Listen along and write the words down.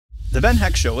The Ben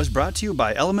Heck Show is brought to you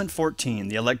by Element 14,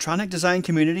 the electronic design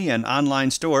community and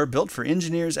online store built for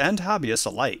engineers and hobbyists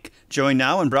alike. Join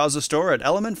now and browse the store at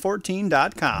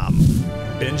element14.com.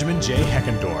 Benjamin J.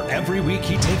 Heckendorf. Every week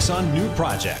he takes on new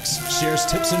projects, shares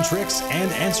tips and tricks, and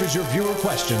answers your viewer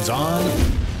questions on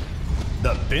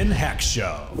The Ben Heck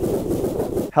Show.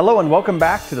 Hello and welcome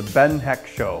back to The Ben Heck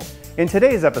Show. In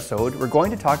today's episode, we're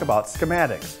going to talk about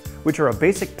schematics, which are a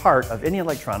basic part of any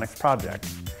electronics project.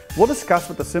 We'll discuss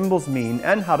what the symbols mean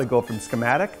and how to go from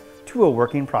schematic to a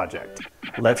working project.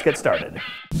 Let's get started.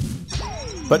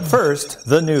 But first,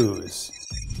 the news.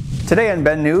 Today on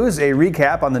Ben News, a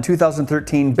recap on the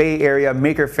 2013 Bay Area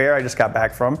Maker Faire I just got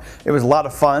back from. It was a lot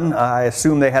of fun. I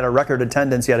assume they had a record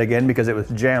attendance yet again because it was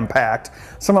jam-packed.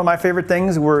 Some of my favorite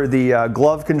things were the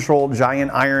glove-controlled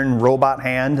giant iron robot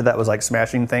hand that was like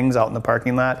smashing things out in the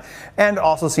parking lot, and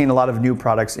also seeing a lot of new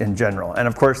products in general. And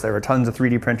of course, there were tons of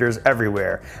 3D printers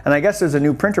everywhere. And I guess there's a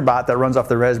new printer bot that runs off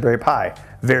the Raspberry Pi.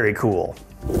 Very cool.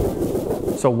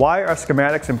 So why are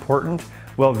schematics important?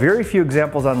 Well, very few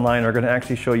examples online are going to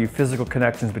actually show you physical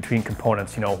connections between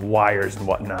components, wires and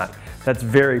whatnot. That's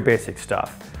very basic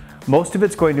stuff. Most of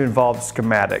it's going to involve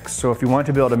schematics. So if you want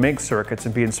to be able to make circuits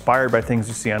and be inspired by things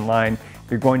you see online,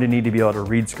 you're going to need to be able to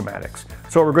read schematics.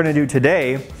 So what we're going to do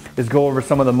today is go over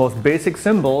some of the most basic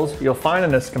symbols you'll find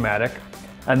in a schematic,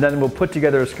 and then we'll put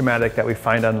together a schematic that we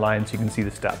find online so you can see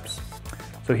the steps.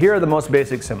 So here are the most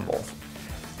basic symbols.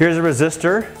 Here's a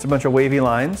resistor. It's a bunch of wavy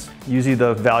lines. Usually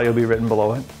the value will be written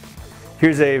below it.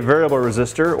 Here's a variable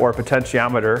resistor or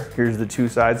potentiometer. Here's the two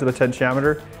sides of the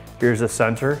potentiometer. Here's the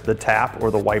center, the tap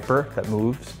or the wiper that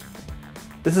moves.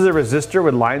 This is a resistor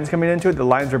with lines coming into it. The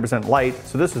lines represent light,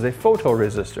 so this is a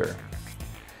photoresistor.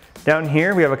 Down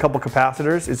here we have a couple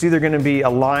capacitors. It's either going to be a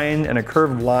line and a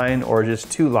curved line or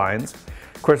just two lines.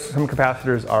 Of course, some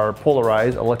capacitors are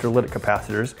polarized, electrolytic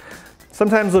capacitors.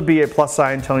 Sometimes there'll be a plus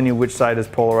sign telling you which side is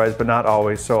polarized, but not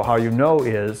always. So how you know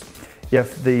is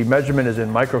if the measurement is in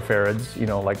microfarads,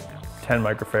 like 10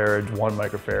 microfarads, 1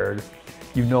 microfarad,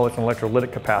 you know it's an electrolytic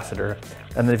capacitor.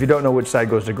 And then if you don't know which side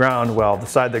goes to ground, well, the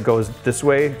side that goes this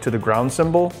way to the ground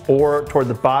symbol or toward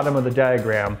the bottom of the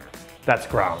diagram, that's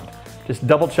ground. Just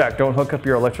double check, don't hook up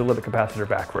your electrolytic capacitor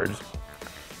backwards.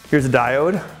 Here's a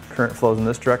diode, current flows in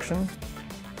this direction,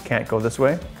 can't go this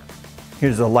way.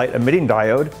 Here's a light emitting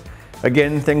diode.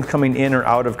 Again, things coming in or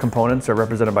out of components are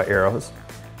represented by arrows.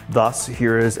 Thus,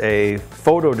 here is a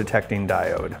photo detecting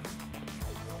diode,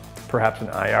 perhaps an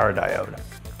IR diode.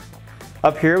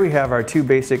 Up here we have our two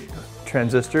basic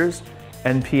transistors,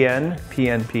 NPN,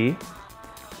 PNP.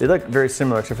 They look very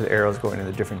similar except for the arrows going in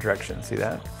the different directions, see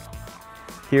that?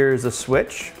 Here's a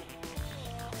switch.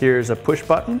 Here's a push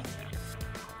button.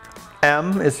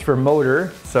 M is for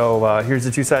motor, so here's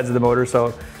the two sides of the motor,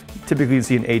 so typically you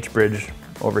see an H bridge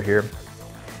over here.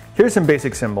 Here's some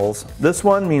basic symbols. This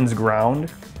one means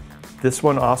ground. This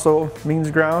one also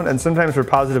means ground, and sometimes for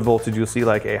positive voltage you'll see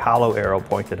like a hollow arrow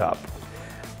pointed up.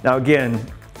 Now again,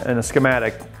 in a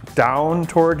schematic, down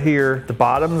toward here, the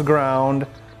bottom's ground,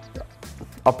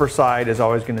 upper side is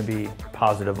always going to be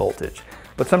positive voltage.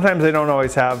 But sometimes they don't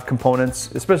always have components,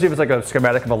 especially if it's like a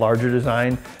schematic of a larger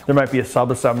design. There might be a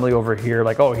sub-assembly over here,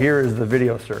 like, oh, here is the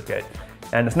video circuit.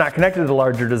 And it's not connected to the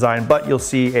larger design, but you'll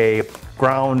see a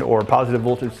ground or positive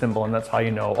voltage symbol, and that's how you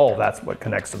know, oh, that's what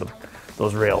connects to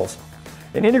those rails.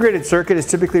 An integrated circuit is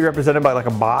typically represented by like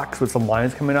a box with some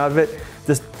lines coming out of it.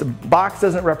 The box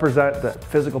doesn't represent the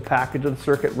physical package of the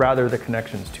circuit, rather the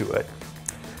connections to it.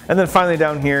 And then finally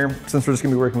down here, since we're just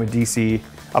gonna be working with DC,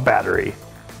 a battery.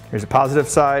 Here's a positive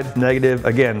side, negative,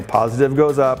 again, positive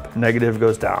goes up, negative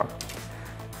goes down.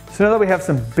 So now that we have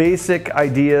some basic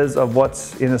ideas of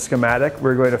what's in a schematic,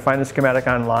 we're going to find a schematic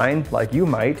online, like you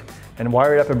might, and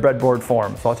wire it up in breadboard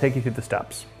form. So I'll take you through the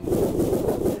steps.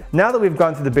 Now that we've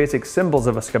gone through the basic symbols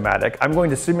of a schematic, I'm going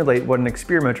to simulate what an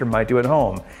experimenter might do at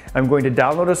home. I'm going to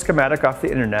download a schematic off the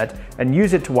internet and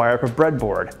use it to wire up a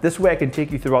breadboard. This way I can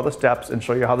take you through all the steps and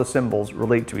show you how the symbols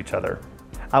relate to each other.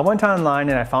 I went online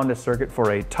and I found a circuit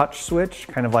for a touch switch,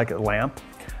 kind of like a lamp,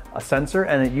 a sensor,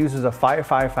 and it uses a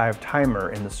 555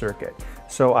 timer in the circuit.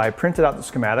 So I printed out the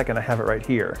schematic and I have it right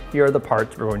here. Here are the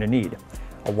parts we're going to need.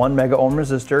 A 1 mega ohm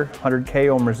resistor, 100K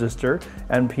ohm resistor,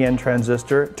 NPN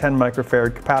transistor, 10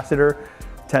 microfarad capacitor,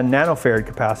 10 nanofarad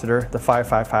capacitor, the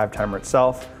 555 timer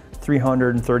itself,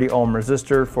 330 ohm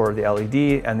resistor for the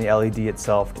LED, and the LED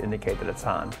itself to indicate that it's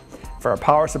on. For our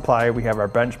power supply, we have our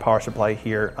bench power supply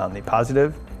here on the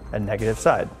positive and negative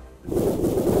side.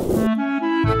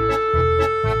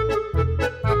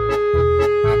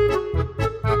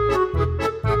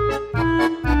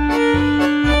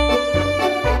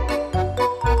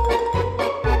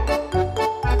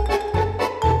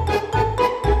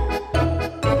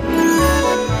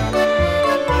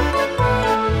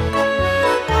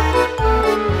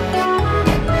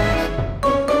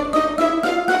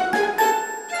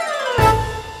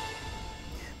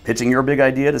 Pitching your big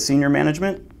idea to senior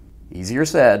management? Easier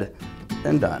said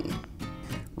than done.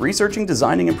 Researching,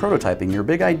 designing, and prototyping your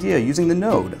big idea using the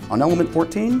node on Element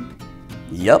 14?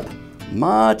 Yup,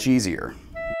 much easier.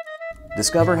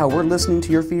 Discover how we're listening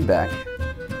to your feedback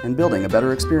and building a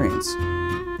better experience.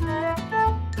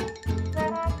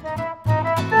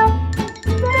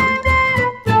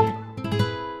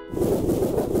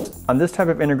 On this type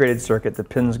of integrated circuit, the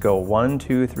pins go 1,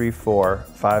 2, 3, 4,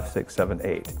 5, 6, 7,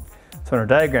 8. So in our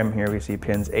diagram here, we see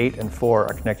pins 8 and 4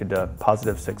 are connected to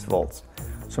positive 6 volts.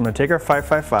 So I'm going to take our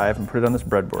 555 and put it on this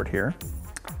breadboard here.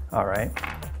 All right.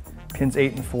 Pins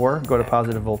 8 and 4 go to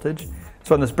positive voltage.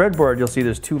 So on this breadboard, you'll see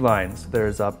there's two lines.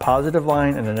 There's a positive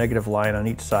line and a negative line on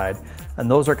each side, and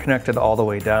those are connected all the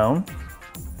way down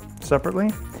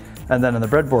separately. And then on the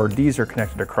breadboard, these are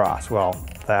connected across. Well,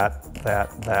 that,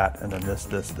 and then this.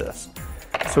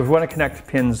 So if we want to connect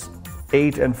pins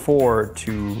 8 and 4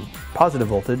 to positive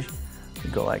voltage, we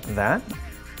go like that.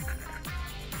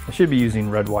 I should be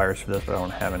using red wires for this, but I don't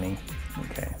have any.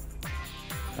 Okay.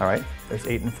 All right, there's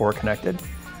 8 and 4 connected.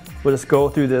 We'll just go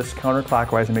through this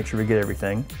counterclockwise and make sure we get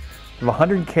everything. We have a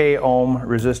 100K ohm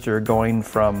resistor going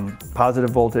from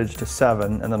positive voltage to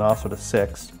 7 and then also to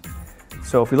 6.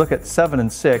 So if we look at 7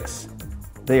 and 6,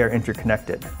 they are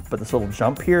interconnected, but this little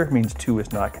jump here means 2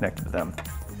 is not connected to them.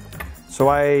 So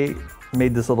I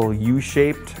made this little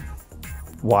U-shaped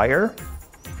wire,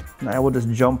 and I will just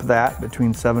jump that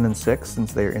between 7 and 6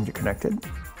 since they are interconnected.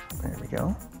 There we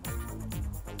go.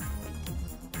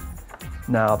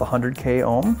 Now the 100K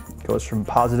ohm goes from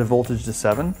positive voltage to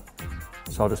 7,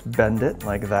 so I'll just bend it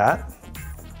like that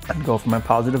and go from my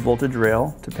positive voltage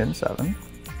rail to pin 7.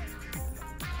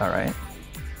 All right.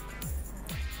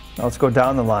 Now let's go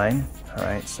down the line. All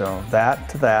right, so that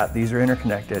to that, these are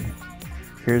interconnected.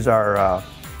 Here's our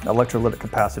electrolytic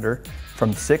capacitor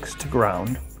from 6 to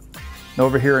ground. And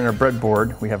over here in our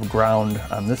breadboard, we have ground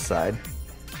on this side.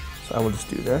 So I will just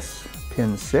do this,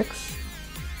 pin 6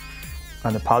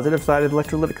 on the positive side of the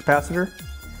electrolytic capacitor.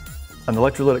 On the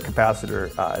electrolytic capacitor,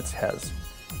 it has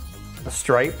a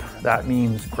stripe, that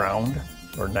means ground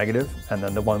or negative, and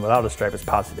then the one without a stripe is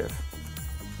positive.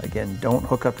 Again, don't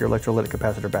hook up your electrolytic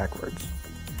capacitor backwards.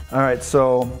 All right,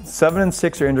 so 7 and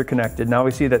 6 are interconnected. Now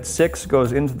we see that 6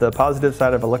 goes into the positive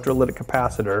side of electrolytic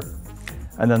capacitor,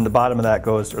 and then the bottom of that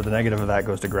goes, or the negative of that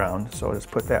goes to ground. So I'll just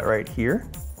put that right here,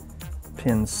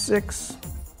 pin 6,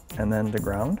 and then to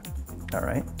ground. All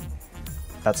right,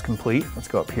 that's complete. Let's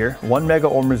go up here. 1 mega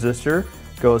ohm resistor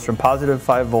goes from positive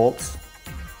 5 volts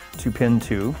to pin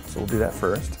 2, so we'll do that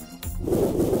first.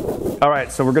 All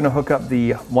right, so we're gonna hook up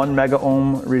the 1 mega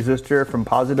ohm resistor from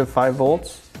positive 5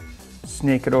 volts,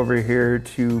 snake it over here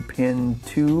to pin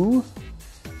 2.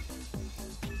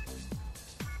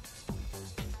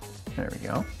 There we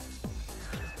go.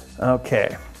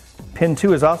 Okay, pin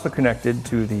 2 is also connected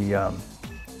to the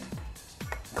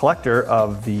collector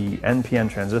of the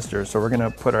NPN transistor. So we're gonna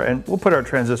put we'll put our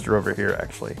transistor over here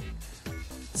actually,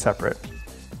 separate.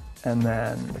 And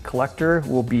then the collector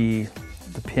will be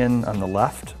the pin on the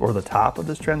left or the top of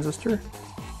this transistor.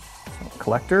 So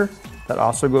collector, that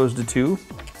also goes to 2.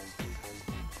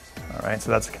 All right,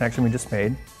 so that's the connection we just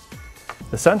made.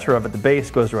 The center of it, the base,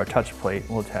 goes to our touch plate.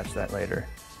 We'll attach that later.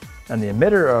 And the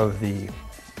emitter of the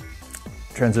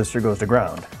transistor goes to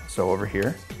ground. So over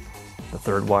here, the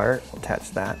third wire, we'll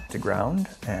attach that to ground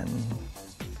and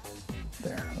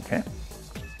there, okay?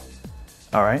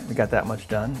 All right, we got that much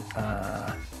done.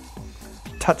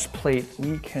 Touch plate,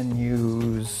 we can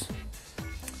use,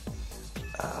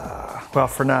 well,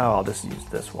 for now, I'll just use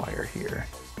this wire here.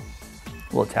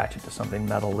 We'll attach it to something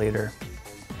metal later.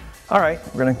 All right,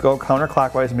 we're gonna go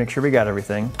counterclockwise and make sure we got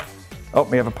everything. Oh,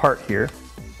 we have a part here.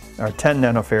 Our 10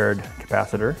 nanofarad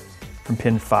capacitor from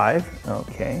pin 5.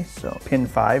 Okay, so pin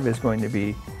 5 is going to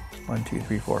be 1, 2,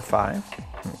 3, 4, 5.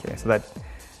 Okay, so that,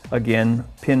 again,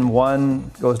 pin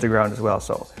 1 goes to ground as well.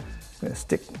 So I'm gonna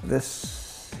stick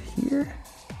this here.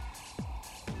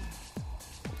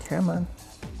 Come on.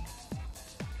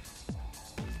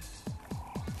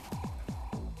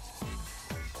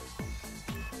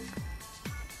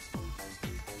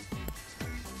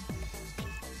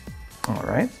 All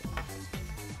right.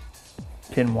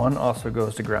 Pin 1 also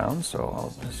goes to ground, so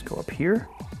I'll just go up here.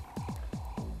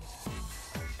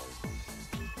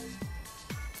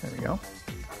 There we go.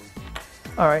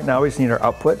 All right, now we just need our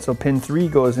output. So pin 3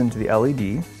 goes into the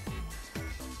LED.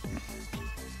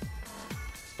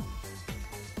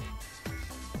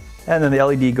 And then the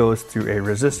LED goes through a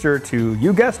resistor to,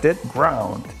 you guessed it,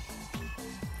 ground.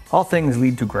 All things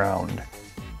lead to ground.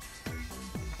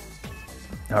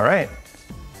 All right.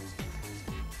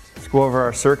 Go over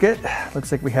our circuit.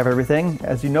 Looks like we have everything.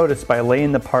 As you notice, by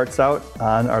laying the parts out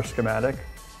on our schematic,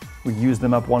 we use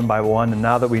them up one by one, and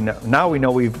now we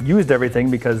know we've used everything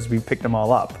because we picked them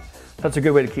all up. That's a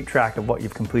good way to keep track of what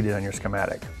you've completed on your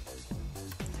schematic.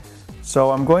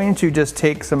 So I'm going to just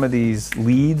take some of these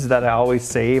leads that I always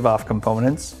save off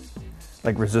components,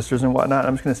 like resistors and whatnot.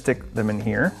 I'm just going to stick them in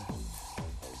here.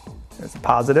 There's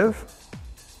positive,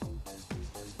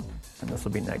 and this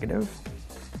will be negative.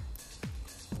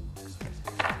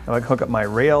 Now I can hook up my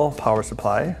rail power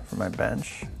supply for my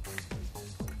bench.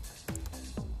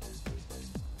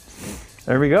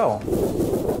 There we go.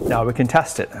 Now we can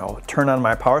test it. I'll turn on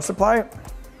my power supply.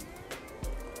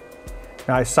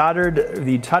 Now I soldered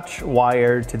the touch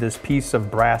wire to this piece of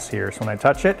brass here, so when I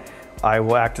touch it, I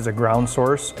will act as a ground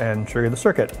source and trigger the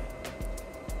circuit.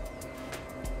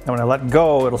 Now when I let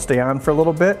go, it'll stay on for a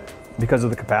little bit because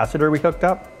of the capacitor we hooked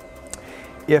up.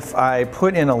 If I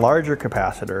put in a larger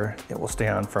capacitor, it will stay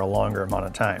on for a longer amount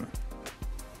of time.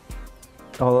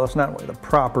 Although it's not the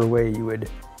proper way you would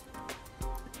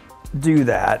do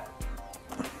that.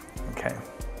 Okay.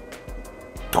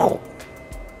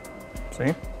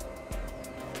 See?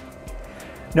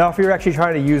 Now if you're actually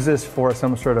trying to use this for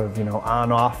some sort of,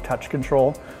 on-off touch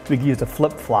control, we can use a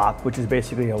flip-flop, which is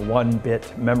basically a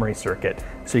 1-bit memory circuit.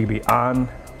 So you can be on,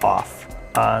 off,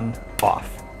 on,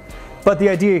 off. But the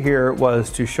idea here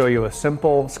was to show you a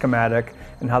simple schematic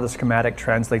and how the schematic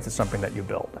translates to something that you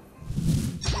build.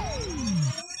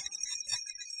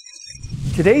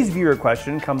 Today's viewer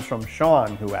question comes from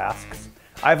Sean, who asks,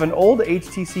 I have an old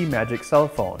HTC Magic cell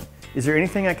phone. Is there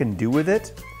anything I can do with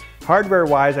it?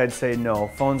 Hardware-wise, I'd say no.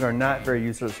 Phones are not very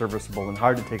user-serviceable and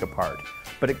hard to take apart.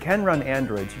 But it can run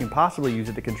Android, so you can possibly use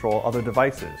it to control other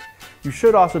devices. You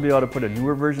should also be able to put a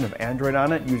newer version of Android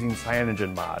on it using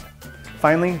CyanogenMod.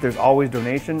 Finally, there's always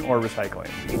donation or recycling.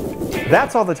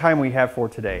 That's all the time we have for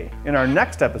today. In our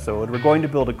next episode, we're going to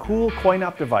build a cool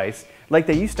coin-op device like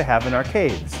they used to have in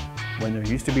arcades, when there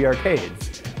used to be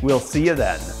arcades. We'll see you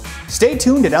then. Stay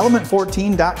tuned at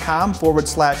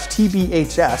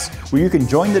element14.com/TBHS, where you can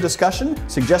join the discussion,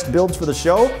 suggest builds for the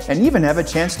show, and even have a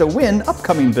chance to win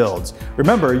upcoming builds.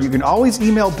 Remember, you can always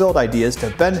email build ideas to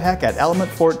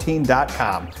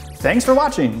benheck@element14.com. Thanks for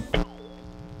watching.